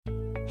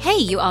Hey,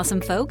 you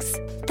awesome folks!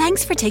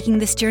 Thanks for taking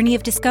this journey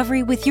of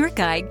discovery with your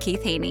guide,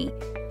 Keith Haney.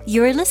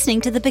 You're listening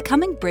to the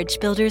Becoming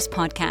Bridge Builders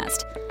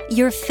podcast,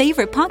 your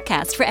favorite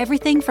podcast for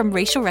everything from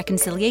racial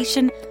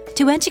reconciliation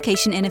to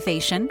education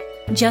innovation,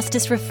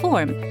 justice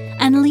reform,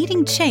 and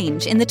leading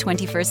change in the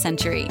 21st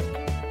century.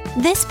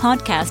 This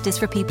podcast is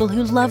for people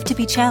who love to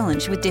be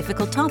challenged with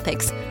difficult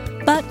topics,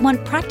 but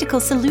want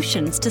practical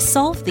solutions to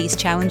solve these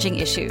challenging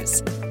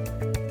issues.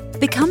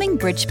 Becoming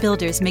Bridge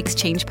Builders makes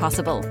change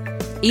possible.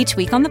 Each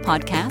week on the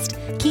podcast,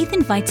 Keith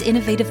invites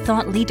innovative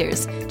thought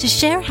leaders to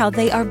share how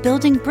they are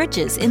building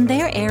bridges in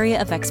their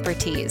area of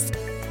expertise.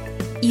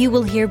 You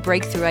will hear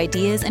breakthrough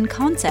ideas and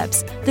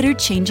concepts that are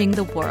changing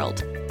the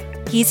world.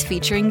 He's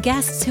featuring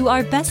guests who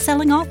are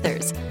best-selling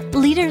authors,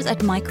 leaders at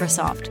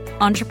Microsoft,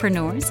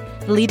 entrepreneurs,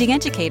 leading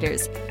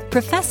educators,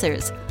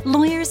 professors,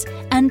 lawyers,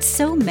 and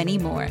so many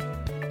more.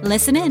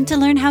 Listen in to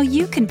learn how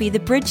you can be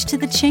the bridge to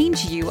the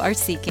change you are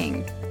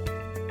seeking.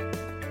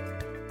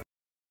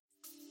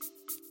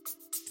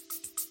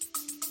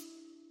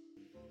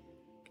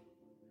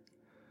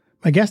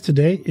 My guest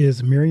today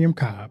is Miriam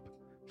Cobb,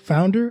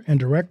 founder and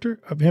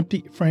director of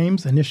Empty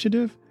Frames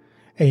Initiative,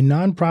 a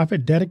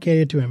nonprofit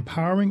dedicated to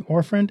empowering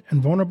orphaned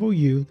and vulnerable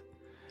youth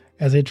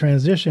as they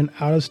transition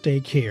out of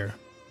state care.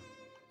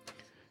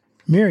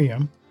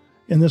 Miriam,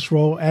 in this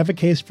role,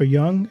 advocates for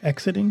youth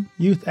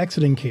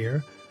exiting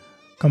care,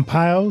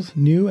 compiles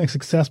new and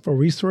successful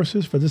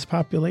resources for this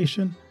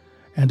population,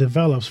 and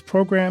develops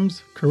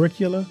programs,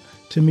 curricula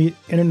to meet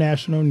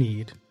international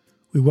need.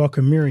 We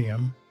welcome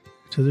Miriam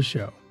to the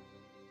show.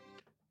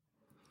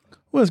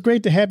 Well, it's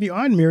great to have you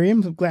on,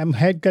 Miriam. I'm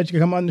glad you could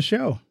come on the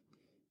show.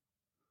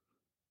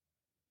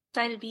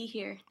 Excited to be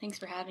here. Thanks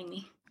for having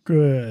me.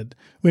 Good.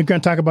 We're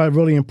going to talk about a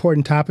really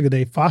important topic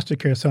today, foster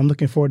care. So I'm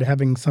looking forward to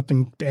having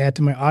something to add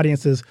to my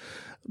audience's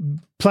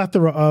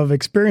plethora of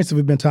experiences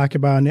we've been talking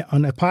about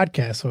on the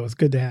podcast. So it's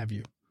good to have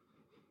you.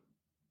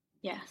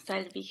 Yeah,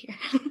 excited to be here.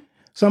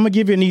 So I'm going to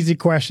give you an easy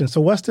question.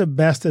 So what's the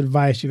best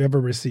advice you've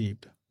ever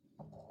received?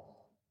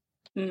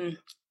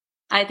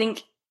 I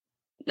think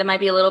that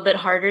might be a little bit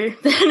harder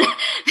than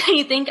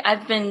you think.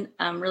 I've been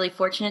really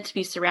fortunate to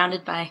be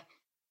surrounded by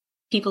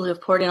people who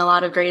have poured in a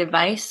lot of great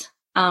advice.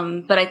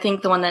 But I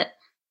think the one that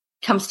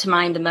comes to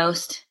mind the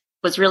most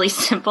was really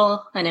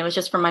simple, and it was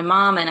just from my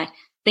mom. And I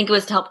think it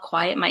was to help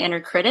quiet my inner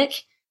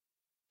critic.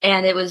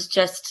 And it was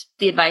just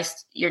the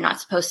advice, you're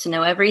not supposed to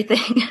know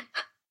everything.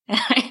 And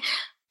I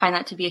find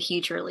that to be a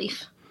huge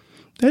relief.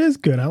 That is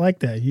good. I like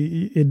that.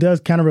 It does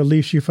kind of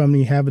release you from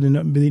the having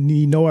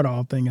the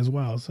know-it-all thing as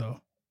well. So.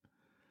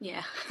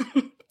 Yeah.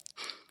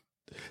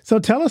 So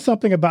tell us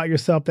something about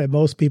yourself that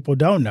most people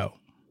don't know.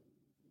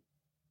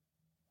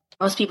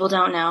 Most people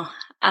don't know.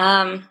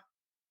 I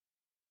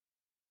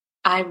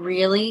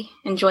really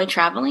enjoy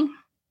traveling,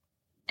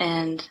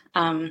 and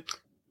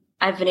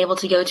I've been able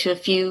to go to a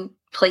few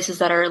places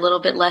that are a little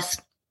bit less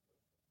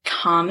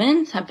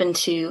common. I've been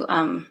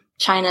to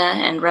China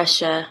and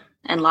Russia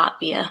and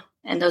Latvia,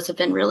 and those have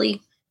been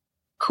really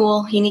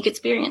cool, unique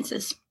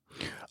experiences.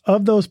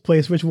 Of those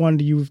places, which one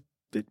do you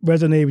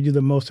resonate with you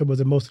the most, or was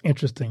the most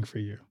interesting for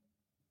you?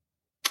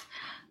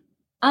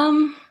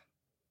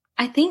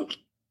 I think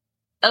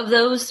of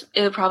those,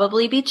 it would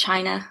probably be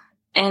China.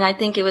 And I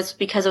think it was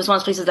because it was one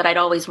of those places that I'd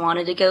always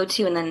wanted to go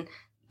to. And then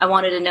I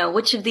wanted to know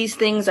which of these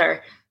things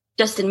are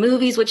just in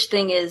movies, which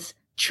thing is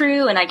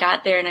true. And I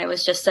got there, and it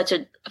was just such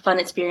a fun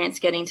experience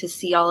getting to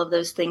see all of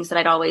those things that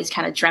I'd always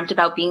kind of dreamt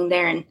about being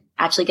there, and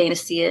actually getting to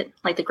see it,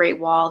 like the Great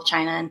Wall of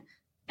China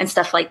and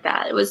stuff like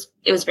that. It was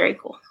very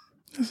cool.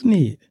 That's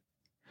neat.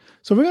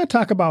 So we're going to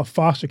talk about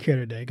foster care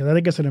today, because I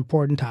think it's an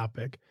important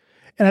topic.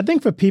 And I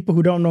think for people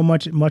who don't know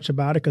much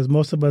about it, because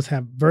most of us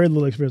have very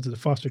little experience with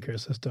the foster care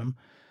system,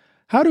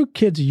 how do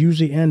kids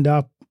usually end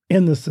up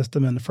in the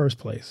system in the first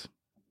place?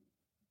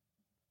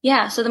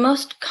 Yeah, so the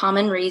most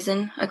common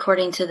reason,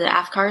 according to the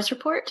AFCARS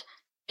report,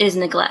 is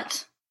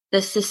neglect.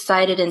 This is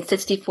cited in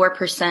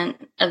 64%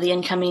 of the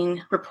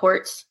incoming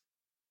reports,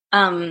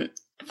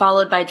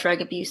 followed by drug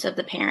abuse of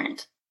the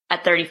parent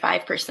at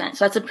 35%.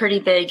 So that's a pretty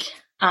big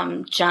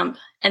jump.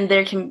 And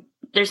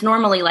there's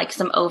normally like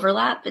some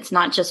overlap. It's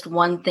not just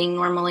one thing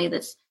normally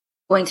that's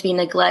going to be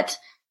neglect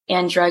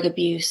and drug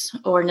abuse,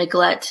 or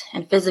neglect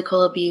and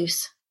physical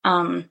abuse.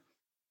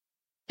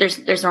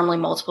 There's normally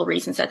multiple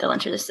reasons that they'll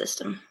enter the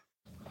system.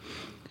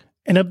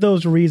 And of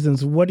those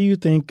reasons, what do you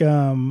think,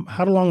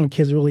 how long are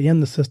kids really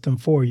in the system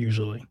for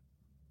usually?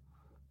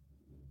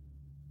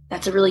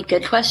 That's a really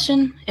good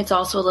question. It's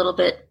also a little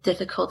bit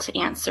difficult to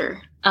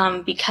answer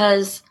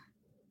because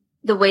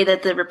the way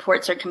that the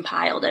reports are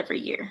compiled every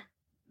year.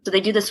 So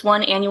they do this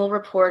one annual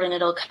report, and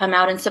it'll come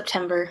out in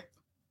September,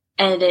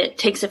 and it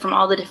takes it from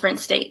all the different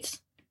states.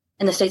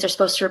 And the states are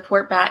supposed to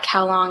report back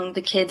how long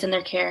the kids in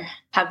their care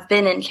have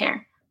been in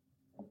care.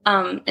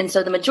 And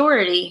so the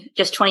majority,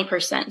 just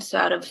 20%. So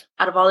out of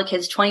all the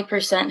kids,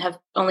 20% have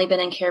only been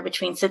in care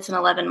between 6 and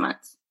 11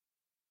 months.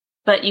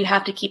 But you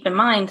have to keep in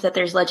mind that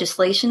there's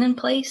legislation in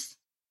place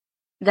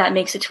that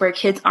makes it to where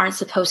kids aren't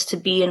supposed to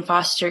be in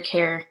foster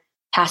care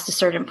past a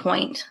certain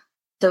point.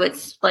 So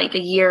it's like a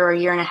year or a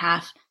year and a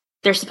half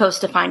they're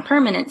supposed to find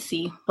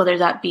permanency, whether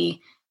that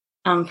be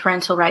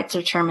parental rights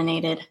are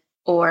terminated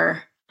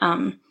or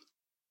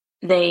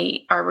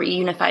they are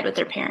reunified with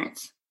their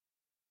parents.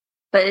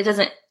 But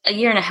a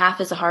year and a half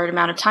is a hard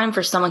amount of time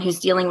for someone who's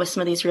dealing with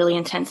some of these really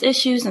intense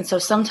issues. And so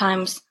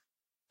sometimes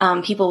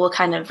people will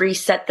kind of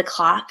reset the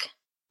clock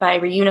by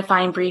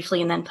reunifying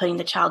briefly and then putting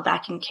the child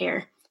back in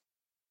care.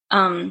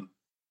 When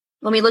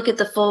we look at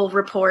the full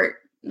report,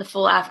 the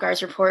full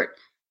AFGARS report,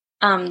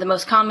 the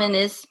most common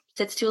is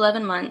 6 to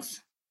 11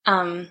 months,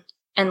 and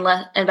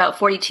about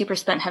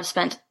 42% have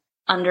spent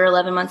under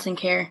 11 months in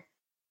care,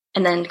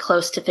 and then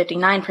close to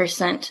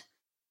 59%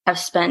 have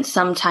spent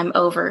some time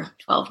over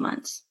 12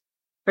 months.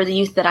 For the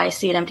youth that I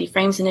see at Empty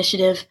Frames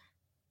Initiative,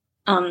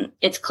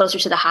 it's closer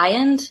to the high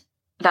end.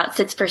 About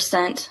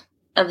 6%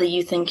 of the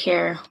youth in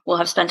care will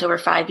have spent over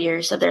 5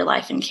 years of their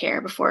life in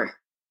care before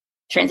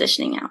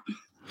transitioning out.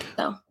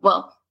 So,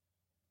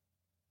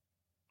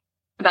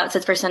 about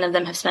 6% of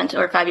them have spent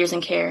over 5 years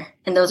in care,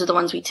 and those are the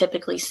ones we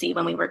typically see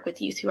when we work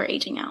with youth who are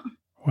aging out.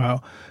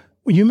 Wow.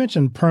 Well, you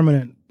mentioned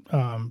permanent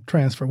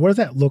transfer. What does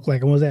that look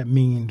like, and what does that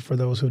mean for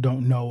those who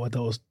don't know what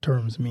those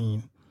terms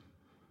mean?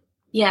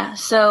 Yeah,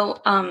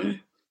 so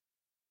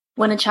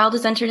when a child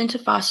is entered into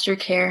foster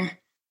care,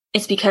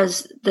 it's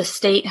because the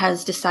state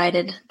has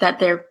decided that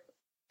their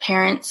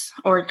parents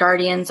or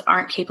guardians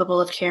aren't capable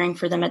of caring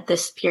for them at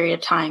this period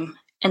of time,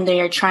 and they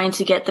are trying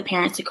to get the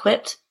parents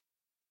equipped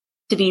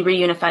to be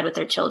reunified with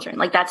their children.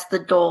 Like, that's the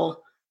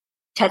goal,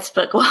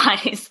 textbook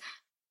wise.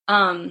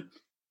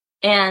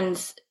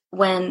 And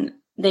when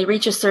they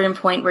reach a certain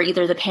point where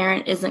either the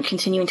parent isn't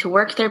continuing to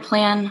work their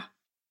plan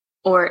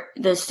or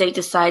the state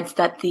decides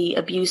that the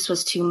abuse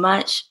was too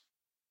much,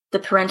 the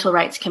parental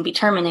rights can be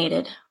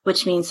terminated,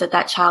 which means that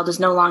that child is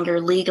no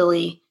longer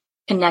legally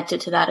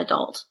connected to that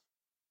adult.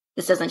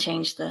 This doesn't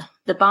change the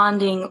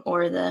bonding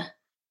or the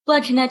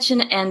blood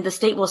connection, and the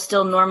state will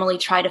still normally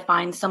try to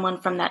find someone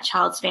from that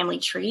child's family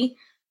tree.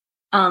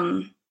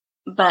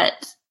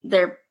 But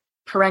their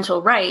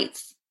parental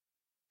rights,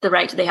 the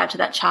right they have to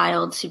that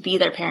child to be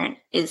their parent,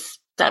 is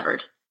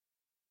severed.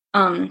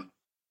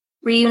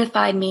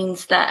 Reunified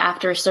means that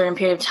after a certain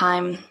period of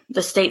time,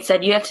 the state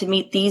said you have to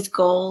meet these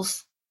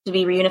goals to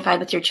be reunified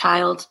with your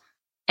child,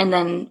 and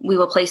then we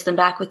will place them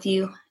back with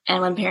you.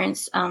 And when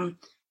parents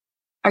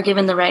are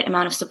given the right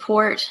amount of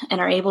support and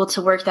are able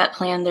to work that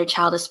plan, their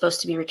child is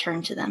supposed to be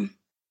returned to them.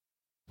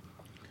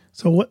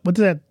 So what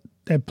does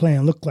that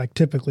plan look like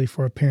typically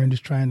for a parent who's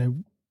trying to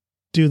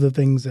do the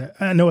things that,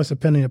 I know it's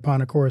depending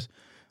upon, of course,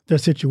 their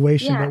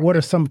situation, but what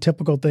are some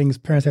typical things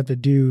parents have to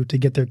do to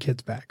get their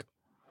kids back?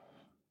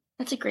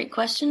 That's a great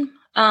question.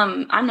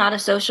 I'm not a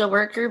social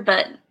worker,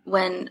 but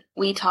when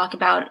we talk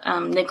about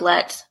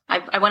neglect,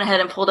 I went ahead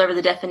and pulled over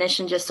the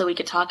definition just so we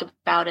could talk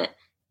about it.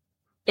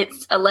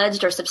 It's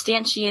alleged or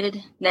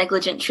substantiated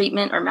negligent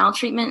treatment or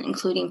maltreatment,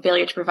 including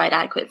failure to provide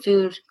adequate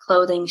food,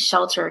 clothing,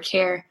 shelter, or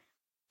care,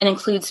 and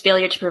includes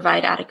failure to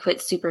provide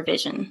adequate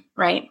supervision,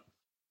 right?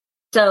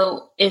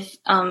 So if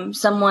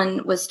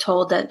someone was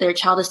told that their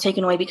child is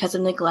taken away because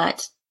of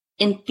neglect,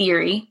 in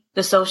theory,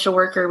 the social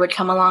worker would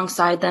come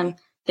alongside them.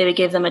 They would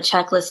give them a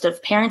checklist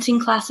of parenting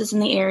classes in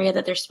the area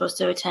that they're supposed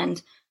to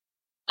attend.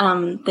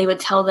 They would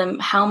tell them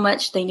how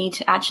much they need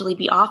to actually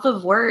be off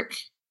of work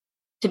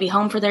to be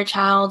home for their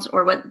child,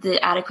 or what the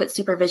adequate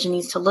supervision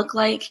needs to look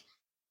like.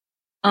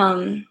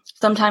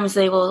 Sometimes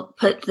they will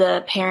put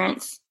the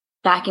parents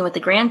back in with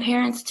the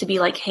grandparents to be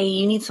like, hey,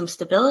 you need some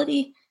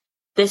stability.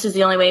 This is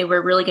the only way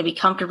we're really going to be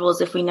comfortable, is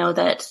if we know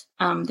that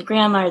the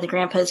grandma or the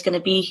grandpa is going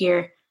to be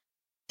here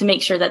to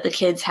make sure that the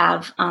kids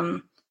have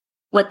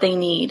what they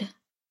need.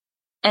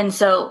 And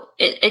so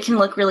it can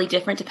look really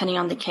different depending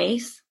on the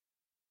case.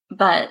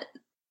 But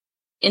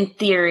in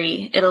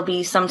theory, it'll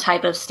be some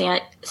type of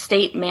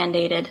state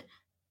mandated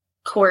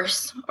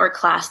course or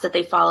class that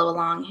they follow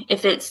along.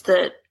 If it's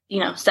the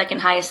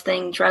second highest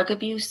thing, drug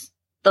abuse,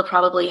 they'll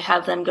probably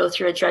have them go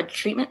through a drug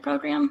treatment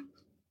program.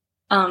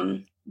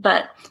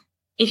 But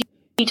if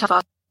you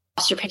talk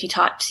foster parents, you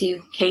talk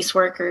to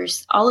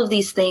caseworkers, all of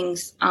these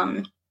things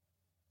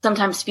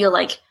sometimes feel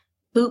like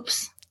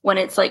hoops when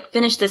it's like,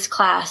 finish this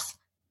class.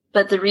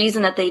 But the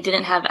reason that they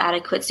didn't have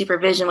adequate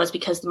supervision was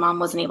because the mom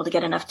wasn't able to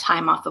get enough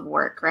time off of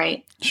work,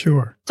 right?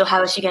 Sure. So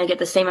how is she going to get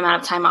the same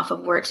amount of time off of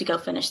work to go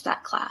finish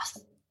that class?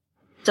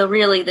 So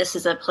really, this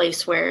is a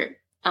place where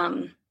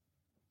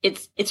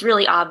it's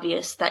really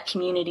obvious that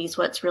community is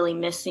what's really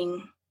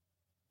missing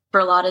for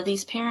a lot of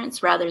these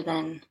parents, rather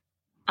than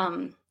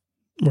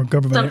more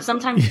government.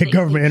 Sometimes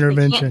government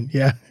intervention.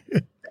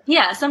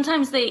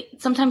 Sometimes they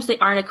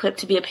aren't equipped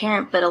to be a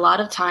parent, but a lot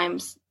of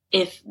times,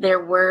 if there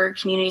were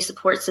community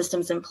support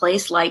systems in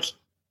place, like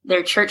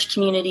their church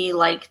community,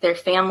 like their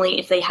family,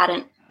 if they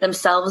hadn't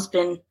themselves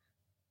been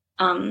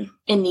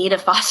in need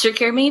of foster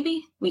care,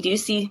 maybe we do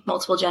see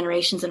multiple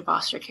generations in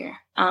foster care.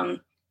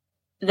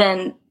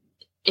 Then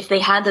if they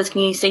had those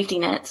community safety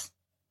nets,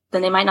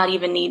 then they might not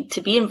even need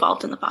to be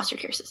involved in the foster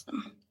care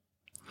system.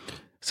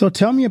 So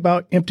tell me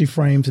about Empty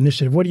Frames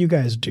Initiative. What do you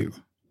guys do?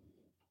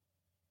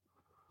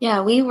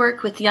 Yeah, we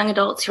work with young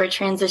adults who are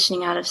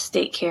transitioning out of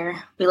state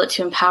care. We look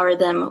to empower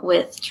them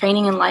with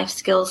training and life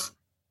skills,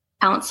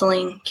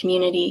 counseling,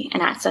 community,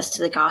 and access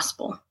to the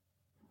gospel.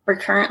 We're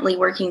currently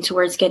working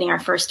towards getting our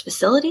first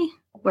facility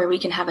where we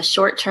can have a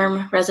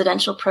short-term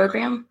residential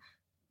program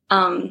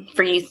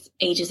for youth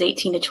ages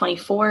 18 to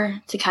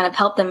 24 to kind of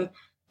help them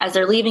as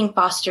they're leaving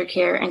foster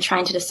care and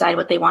trying to decide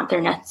what they want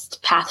their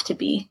next path to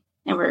be.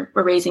 And we're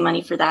raising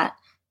money for that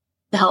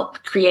to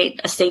help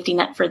create a safety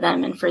net for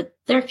them and for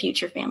their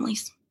future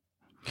families.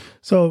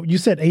 So you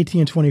said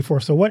 18 and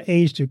 24. So what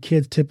age do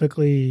kids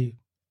typically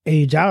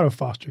age out of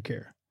foster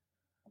care?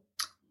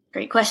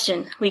 Great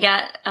question. We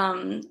got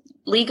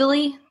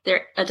legally,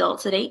 they're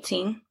adults at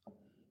 18.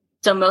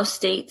 So most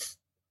states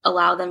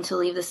allow them to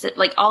leave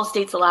all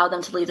states allow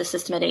them to leave the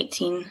system at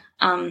 18.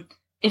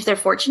 If they're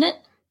fortunate,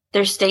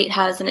 their state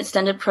has an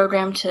extended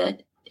program to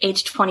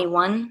age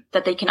 21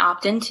 that they can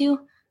opt into.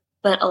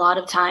 But a lot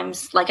of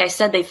times, like I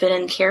said, they've been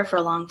in care for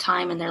a long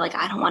time and they're like,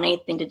 I don't want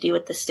anything to do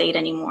with the state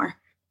anymore.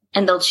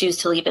 And they'll choose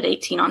to leave at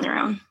 18 on their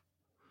own.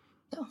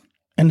 So.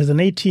 And as an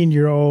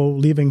 18-year-old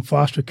leaving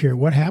foster care,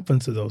 what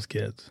happens to those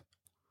kids?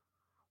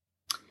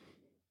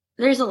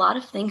 There's a lot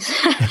of things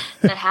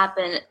that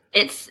happen.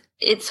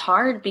 It's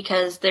hard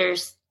because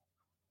there's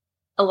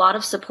a lot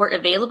of support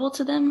available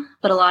to them,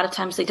 but a lot of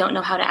times they don't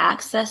know how to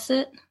access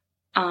it.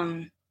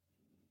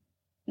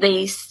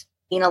 They see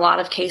a lot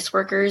of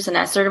caseworkers, and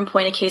at a certain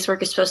point, a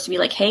caseworker is supposed to be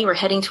like, hey, we're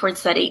heading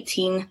towards that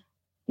 18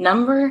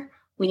 number.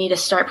 We need to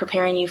start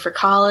preparing you for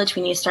college.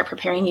 We need to start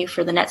preparing you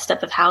for the next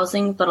step of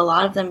housing. But a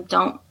lot of them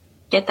don't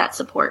get that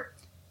support.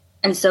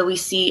 And so we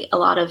see a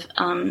lot of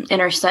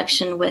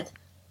intersection with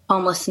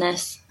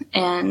homelessness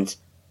and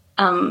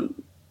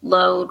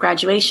low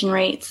graduation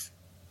rates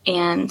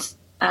and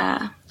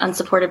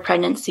unsupported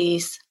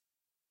pregnancies,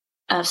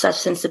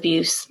 substance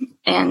abuse,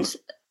 and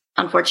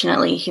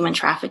unfortunately, human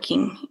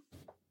trafficking.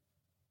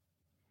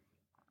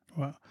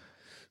 Wow.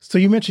 So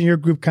you mentioned your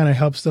group kind of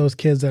helps those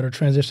kids that are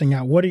transitioning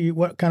out.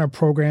 What kind of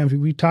programs,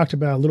 we talked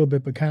about a little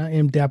bit, but kind of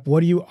in depth,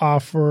 what do you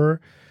offer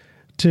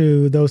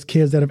to those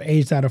kids that have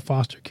aged out of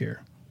foster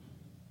care?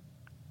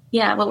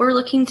 Yeah, what we're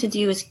looking to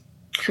do is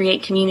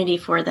create community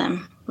for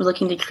them. We're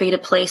looking to create a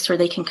place where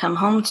they can come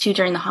home to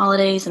during the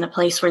holidays and a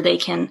place where they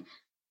can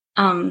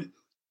come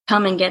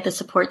and get the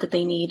support that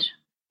they need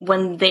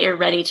when they are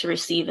ready to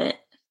receive it.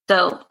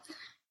 So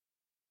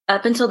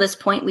up until this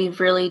point,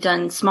 we've really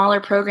done smaller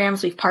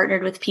programs. We've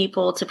partnered with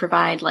people to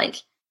provide like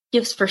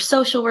gifts for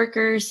social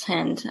workers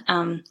and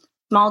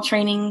small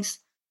trainings.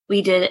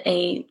 We did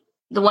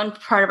the one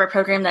part of our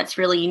program that's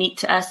really unique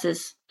to us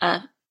is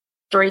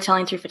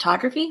storytelling through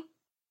photography.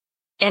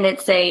 And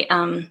it's a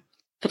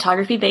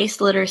photography-based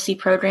literacy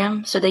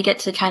program. So they get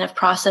to kind of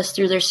process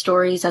through their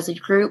stories as a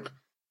group.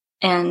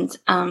 And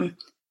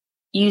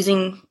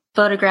using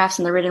photographs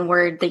and the written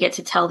word, they get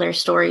to tell their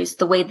stories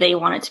the way they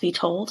want it to be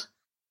told.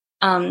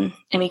 And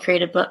we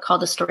created a book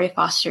called The Story of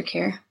Foster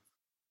Care.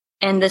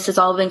 And this has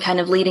all been kind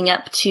of leading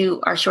up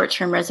to our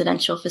short-term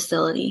residential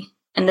facility.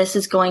 And this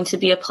is going to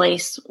be a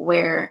place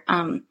where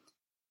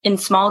in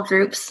small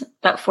groups,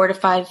 about 4 to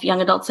 5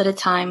 young adults at a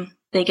time,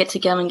 they get to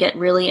go and get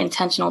really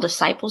intentional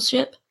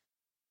discipleship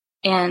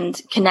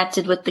and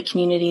connected with the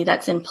community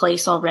that's in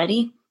place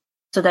already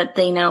so that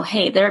they know,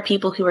 hey, there are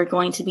people who are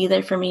going to be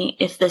there for me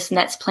if this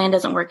next plan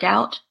doesn't work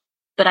out.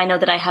 But I know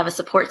that I have a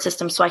support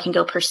system so I can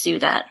go pursue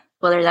that,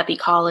 whether that be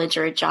college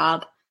or a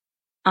job.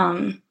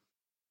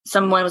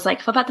 Someone was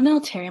like, what about the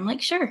military? I'm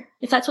like, sure.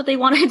 If that's what they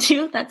want to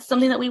do, that's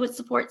something that we would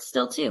support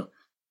still too.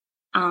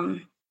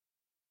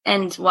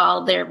 And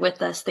while they're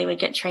with us, they would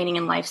get training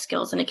and life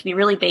skills. And it can be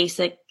really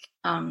basic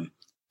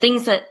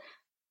things that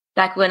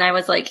back when I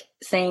was like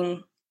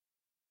saying,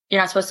 you're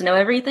not supposed to know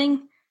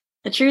everything.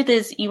 The truth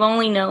is you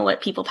only know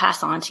what people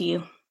pass on to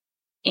you.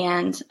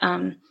 And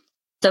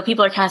so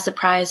people are kind of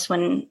surprised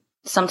when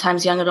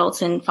sometimes young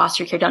adults in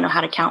foster care don't know how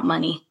to count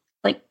money.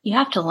 Like, you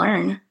have to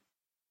learn.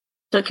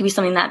 So it could be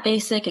something that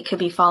basic. It could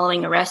be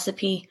following a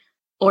recipe,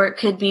 or it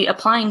could be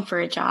applying for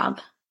a job.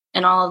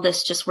 And all of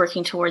this just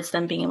working towards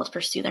them being able to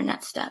pursue their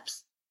next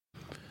steps.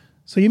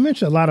 So you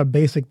mentioned a lot of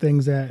basic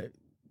things that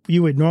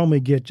you would normally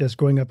get just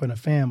growing up in a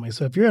family.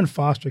 So if you're in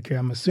foster care,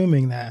 I'm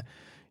assuming that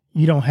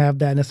you don't have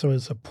that necessarily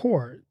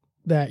support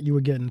that you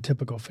would get in a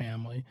typical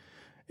family.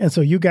 And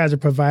so you guys are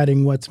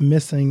providing what's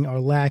missing or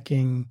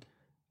lacking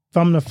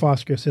from the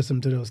foster care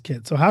system to those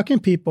kids. So how can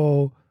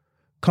people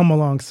come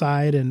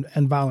alongside and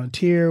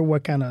volunteer?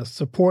 What kind of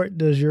support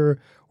does your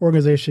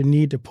organization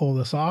need to pull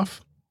this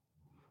off?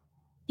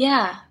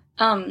 Yeah.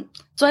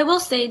 So I will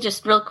say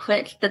just real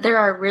quick that there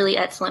are really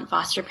excellent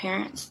foster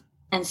parents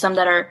and some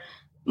that are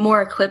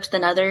more equipped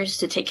than others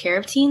to take care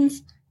of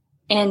teens.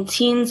 And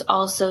teens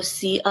also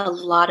see a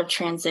lot of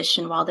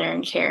transition while they're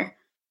in care.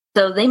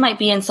 So they might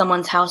be in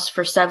someone's house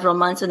for several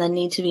months and then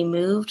need to be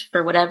moved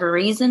for whatever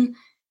reason.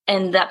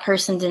 And that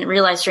person didn't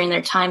realize during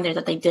their time there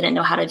that they didn't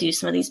know how to do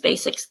some of these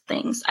basic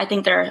things. I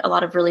think there are a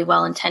lot of really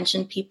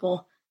well-intentioned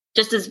people,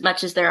 just as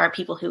much as there are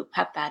people who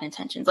have bad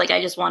intentions. Like,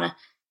 I just want to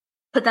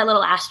put that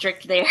little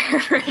asterisk there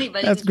for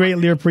anybody. That's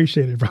greatly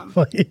appreciated,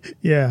 probably.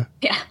 Yeah.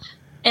 Yeah.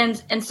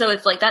 And so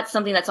if like that's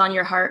something that's on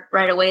your heart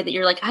right away, that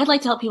you're like, I'd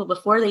like to help people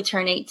before they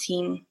turn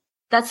 18,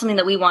 that's something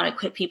that we want to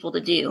equip people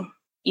to do.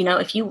 You know,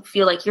 if you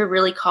feel like you're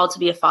really called to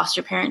be a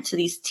foster parent to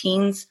these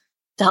teens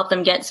to help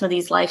them get some of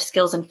these life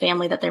skills and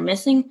family that they're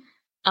missing,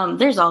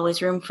 there's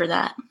always room for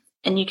that.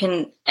 And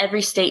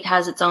every state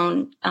has its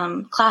own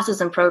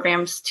classes and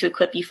programs to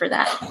equip you for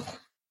that.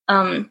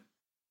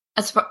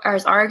 As far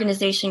as our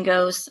organization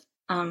goes,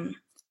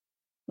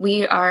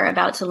 we are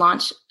about to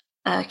launch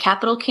a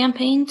capital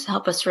campaign to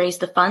help us raise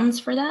the funds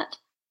for that.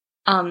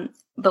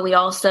 But we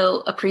also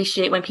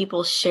appreciate when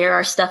people share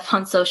our stuff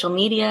on social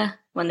media,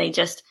 when they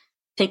just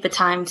take the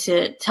time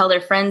to tell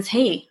their friends,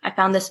 hey, I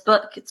found this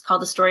book. It's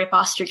called The Story of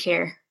Foster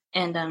Care.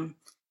 And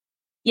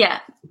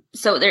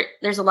so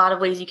there's a lot of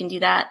ways you can do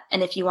that.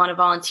 And if you want to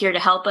volunteer to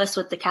help us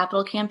with the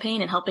capital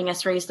campaign and helping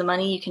us raise the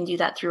money, you can do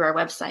that through our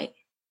website.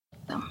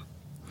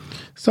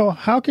 So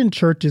how can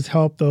churches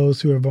help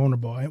those who are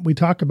vulnerable? We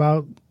talk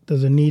about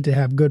there's a need to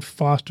have good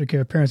foster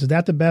care parents. Is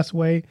that the best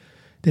way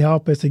to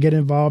help us to get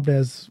involved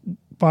as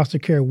foster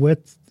care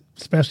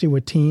especially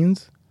with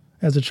teens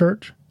as a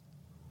church?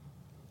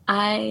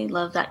 I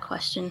love that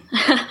question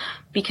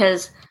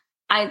because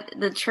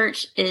the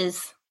church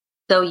is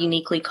so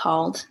uniquely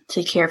called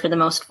to care for the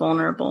most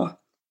vulnerable.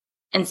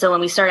 And so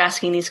when we start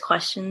asking these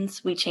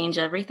questions, we change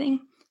everything.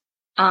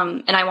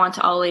 And I want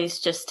to always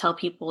just tell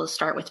people to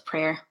start with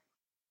prayer.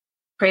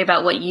 Pray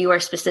about what you are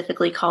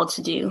specifically called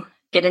to do.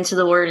 Get into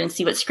the Word and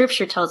see what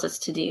Scripture tells us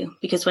to do.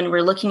 Because when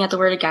we're looking at the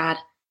Word of God,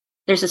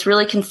 there's this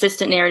really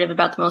consistent narrative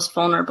about the most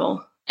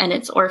vulnerable, and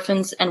it's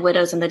orphans and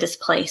widows and the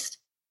displaced.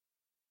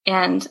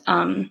 And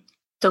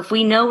so if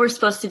we know we're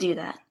supposed to do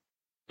that,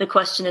 the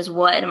question is,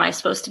 what am I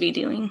supposed to be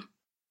doing?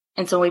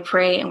 And so we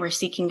pray and we're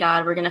seeking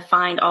God. We're going to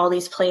find all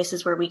these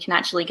places where we can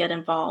actually get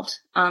involved.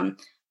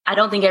 I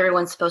don't think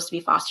everyone's supposed to be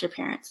foster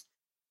parents.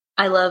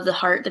 I love the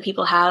heart that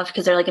people have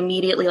because they're like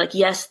immediately like,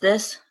 yes,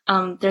 this.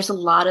 There's a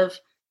lot of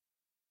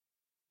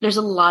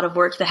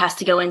work that has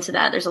to go into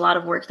that. There's a lot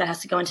of work that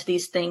has to go into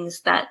these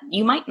things that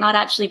you might not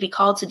actually be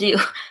called to do.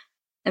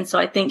 And so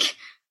I think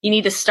you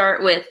need to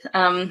start with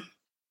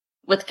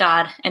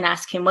God and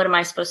ask him, what am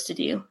I supposed to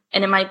do?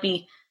 And it might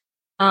be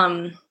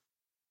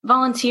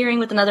volunteering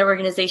with another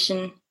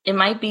organization. It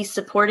might be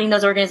supporting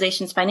those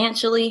organizations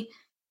financially.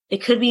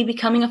 It could be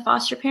becoming a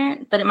foster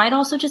parent, but it might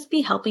also just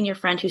be helping your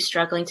friend who's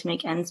struggling to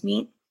make ends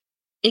meet.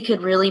 It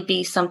could really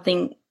be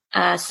something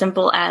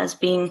simple as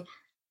being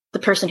the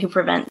person who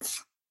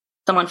prevents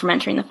someone from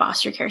entering the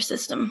foster care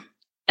system.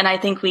 And I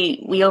think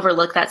we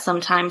overlook that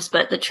sometimes,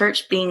 but the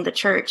church being the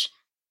church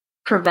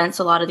prevents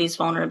a lot of these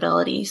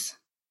vulnerabilities.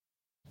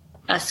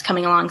 Us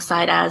coming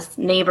alongside as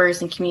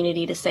neighbors and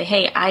community to say,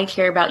 hey, I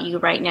care about you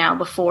right now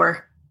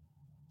before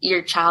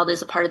your child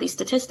is a part of these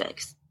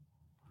statistics.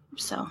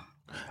 So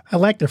I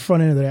like the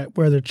front end of that,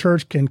 where the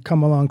church can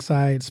come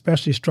alongside,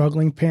 especially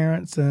struggling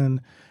parents,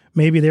 and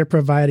maybe they're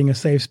providing a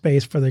safe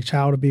space for the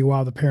child to be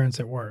while the parent's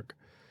at work.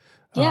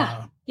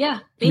 Babysitting. Yeah,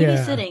 It's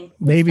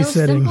babysitting.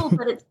 so simple,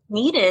 but it's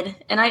needed.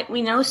 And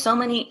we know so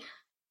many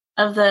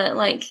of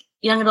the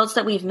young adults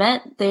that we've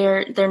met.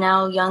 They're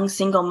now young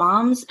single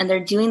moms, and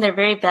they're doing their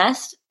very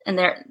best, and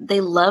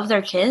they love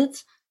their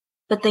kids,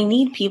 but they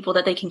need people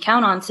that they can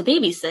count on to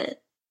babysit.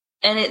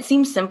 And it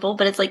seems simple,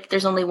 but it's like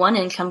there's only one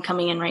income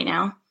coming in right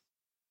now,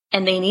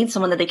 and they need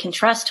someone that they can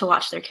trust to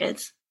watch their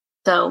kids.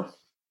 So,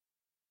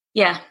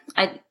 yeah,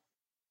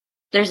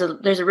 there's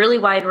a really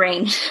wide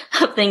range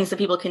of things that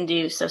people can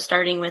do. So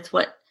starting with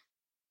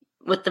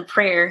the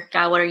prayer,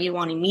 God, what are you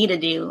wanting me to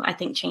do? I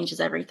think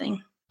changes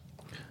everything.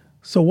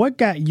 So what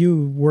got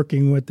you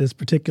working with this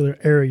particular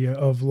area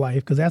of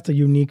life? Because that's a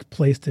unique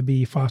place to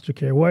be, foster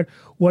care.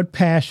 What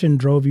passion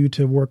drove you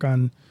to work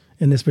in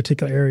this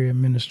particular area of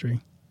ministry?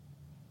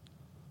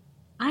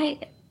 I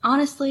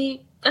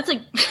honestly, that's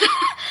a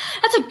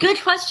good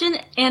question.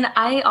 And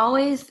I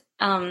always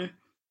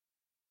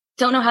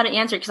don't know how to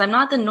answer because I'm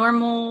not the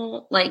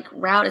normal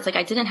route. It's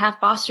I didn't have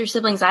foster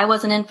siblings. I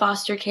wasn't in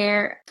foster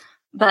care.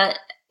 But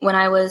when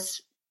I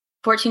was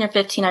 14 or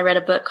 15, I read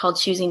a book called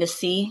Choosing to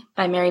See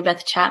by Mary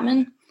Beth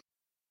Chapman.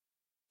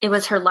 It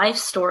was her life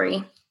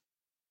story,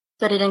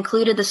 but it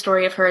included the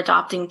story of her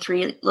adopting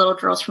 3 little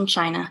girls from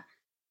China.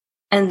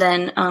 And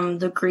then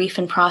the grief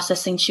and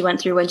processing she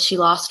went through when she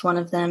lost one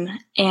of them.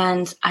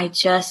 And I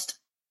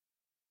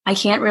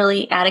can't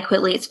really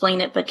adequately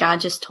explain it, but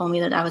God just told me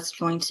that I was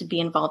going to be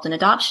involved in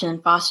adoption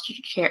and foster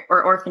care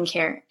or orphan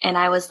care. And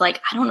I was like,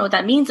 I don't know what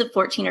that means at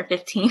 14 or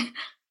 15.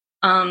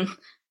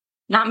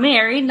 Not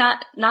married,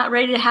 not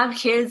ready to have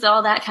kids,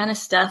 all that kind of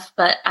stuff.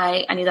 But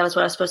I knew that was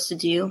what I was supposed to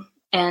do.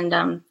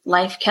 And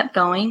life kept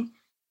going.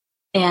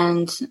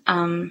 And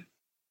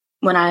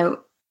when I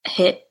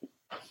hit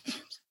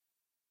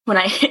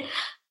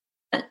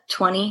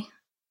 20,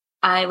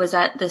 I was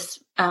at this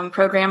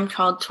program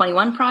called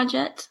 21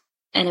 Project.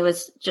 And it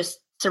was just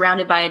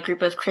surrounded by a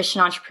group of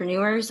Christian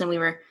entrepreneurs. And we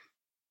were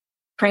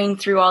praying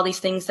through all these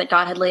things that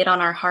God had laid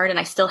on our heart. And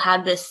I still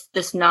had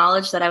this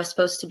knowledge that I was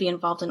supposed to be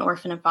involved in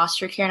orphan and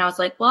foster care. And I was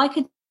like, well, I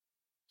could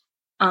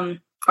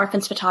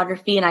orphans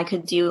photography and I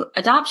could do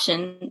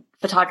adoption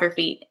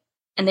photography.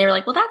 And they were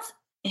like, well, that's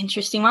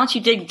interesting. Why don't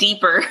you dig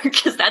deeper?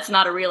 Because that's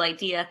not a real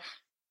idea.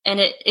 And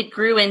it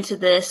grew into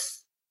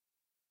this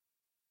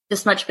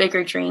much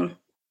bigger dream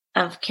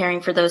of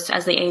caring for those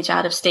as they age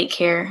out of state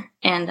care.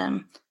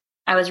 And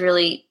I was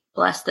really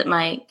blessed that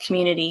my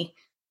community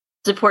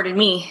supported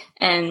me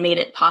and made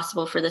it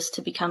possible for this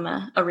to become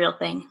a real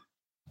thing.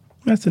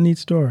 That's a neat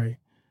story.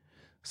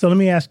 So let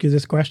me ask you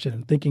this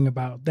question, thinking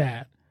about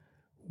that.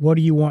 What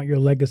do you want your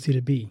legacy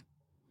to be?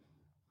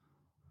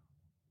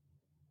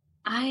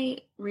 I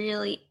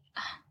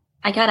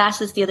got asked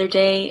this the other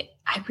day.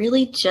 I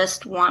really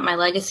just want my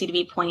legacy to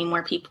be pointing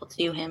more people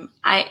to him.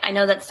 I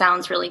know that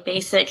sounds really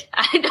basic.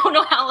 I don't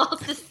know how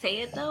else to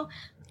say it, though.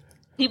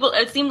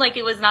 It seemed like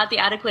it was not the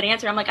adequate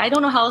answer. I'm like, I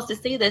don't know how else to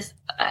say this.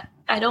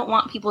 I don't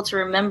want people to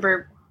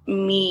remember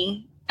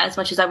me as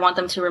much as I want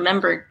them to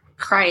remember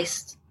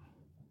Christ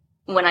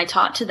when I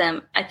taught to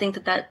them. I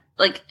think that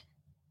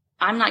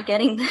I'm not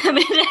getting them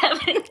into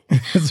heaven.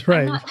 That's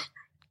right.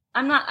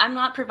 I'm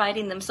not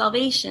providing them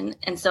salvation.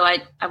 And so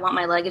I want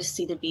my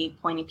legacy to be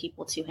pointing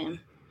people to him.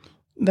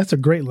 That's a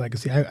great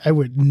legacy. I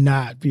would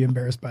not be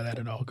embarrassed by that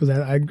at all, because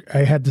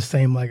I had the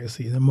same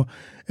legacy.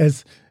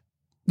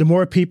 The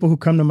more people who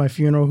come to my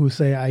funeral who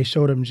say I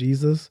showed them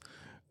Jesus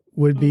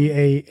would be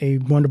a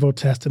wonderful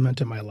testament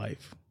to my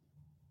life.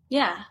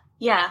 Yeah,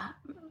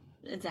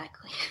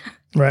 exactly.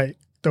 Right.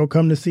 Don't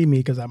come to see me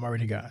because I'm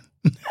already gone.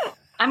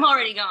 I'm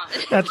already gone.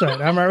 That's right.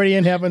 I'm already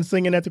in heaven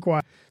singing at the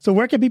choir. So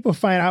where can people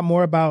find out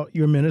more about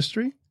your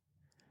ministry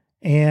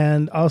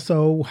and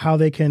also how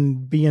they can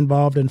be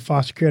involved in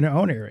foster care in their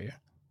own area?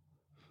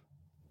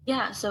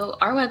 Yeah, so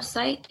our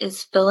website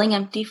is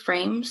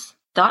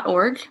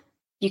fillingemptyframes.org.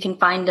 You can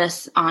find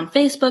us on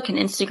Facebook and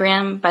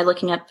Instagram by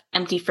looking up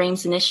Empty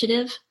Frames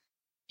Initiative.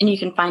 And you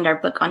can find our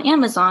book on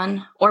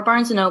Amazon or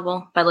Barnes &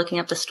 Noble by looking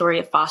up The Story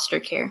of Foster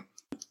Care.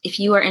 If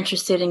you are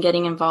interested in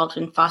getting involved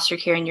in foster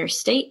care in your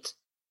state,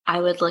 I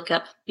would look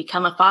up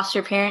Become a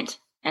Foster Parent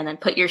and then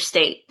put your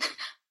state,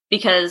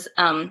 because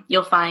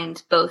you'll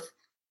find both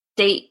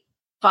state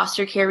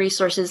foster care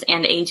resources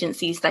and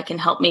agencies that can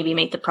help maybe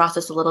make the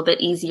process a little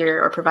bit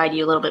easier or provide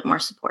you a little bit more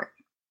support.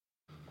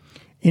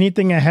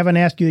 Anything I haven't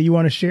asked you that you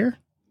want to share?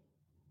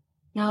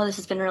 No, this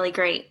has been really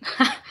great.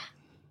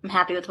 I'm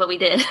happy with what we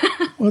did.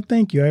 Well,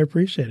 thank you. I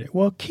appreciate it.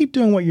 Well, keep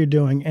doing what you're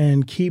doing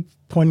and keep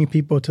pointing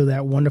people to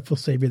that wonderful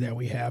Savior that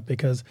we have,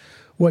 because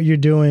what you're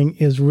doing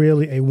is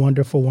really a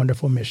wonderful,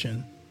 wonderful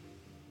mission.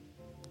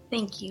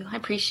 Thank you. I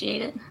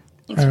appreciate it.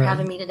 Thanks for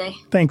having me today.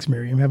 Thanks,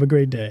 Miriam. Have a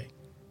great day.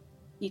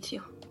 You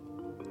too.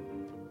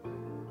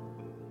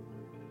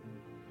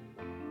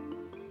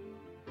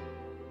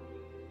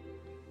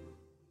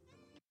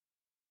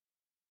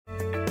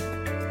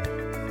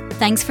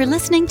 Thanks for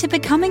listening to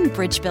Becoming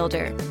Bridge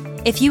Builder.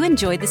 If you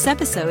enjoyed this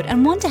episode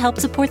and want to help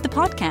support the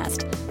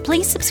podcast,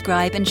 please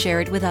subscribe and share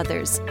it with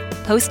others.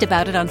 Post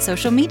about it on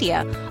social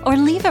media or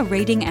leave a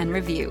rating and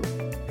review.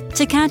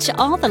 To catch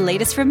all the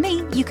latest from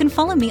me, you can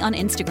follow me on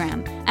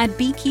Instagram at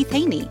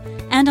 @bkeithhaney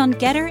and on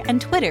Getter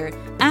and Twitter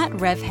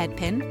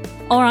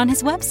 @RevHeadpin or on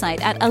his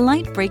website at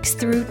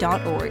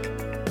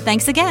alightbreaksthrough.org.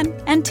 Thanks again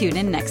and tune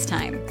in next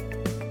time.